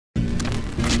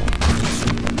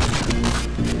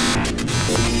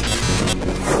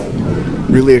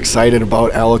really excited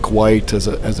about Alec White as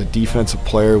a defensive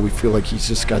player. We feel like he's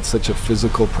just got such a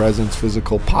physical presence,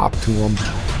 physical pop to him,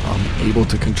 able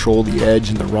to control the edge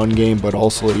in the run game, but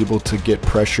also able to get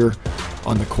pressure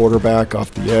on the quarterback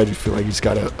off the edge. We feel like he's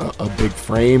got a big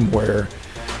frame where,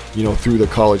 you know, through the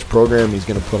college program, he's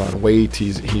going to put on weight.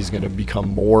 He's going to become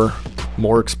more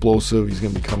explosive. He's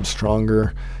going to become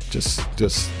stronger. Just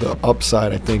the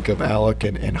upside, I think, of Alec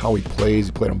and how he plays.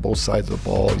 He played on both sides of the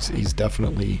ball. He's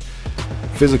definitely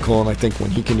physical, and I think when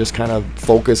he can just kind of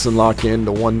focus and lock in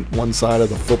to one side of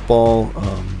the football,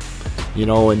 you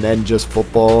know, and then just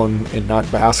football and not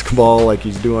basketball like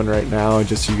he's doing right now. And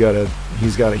just he's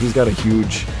got a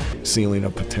huge ceiling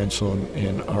of potential,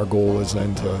 and our goal is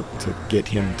then to get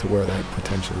him to where that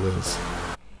potential is.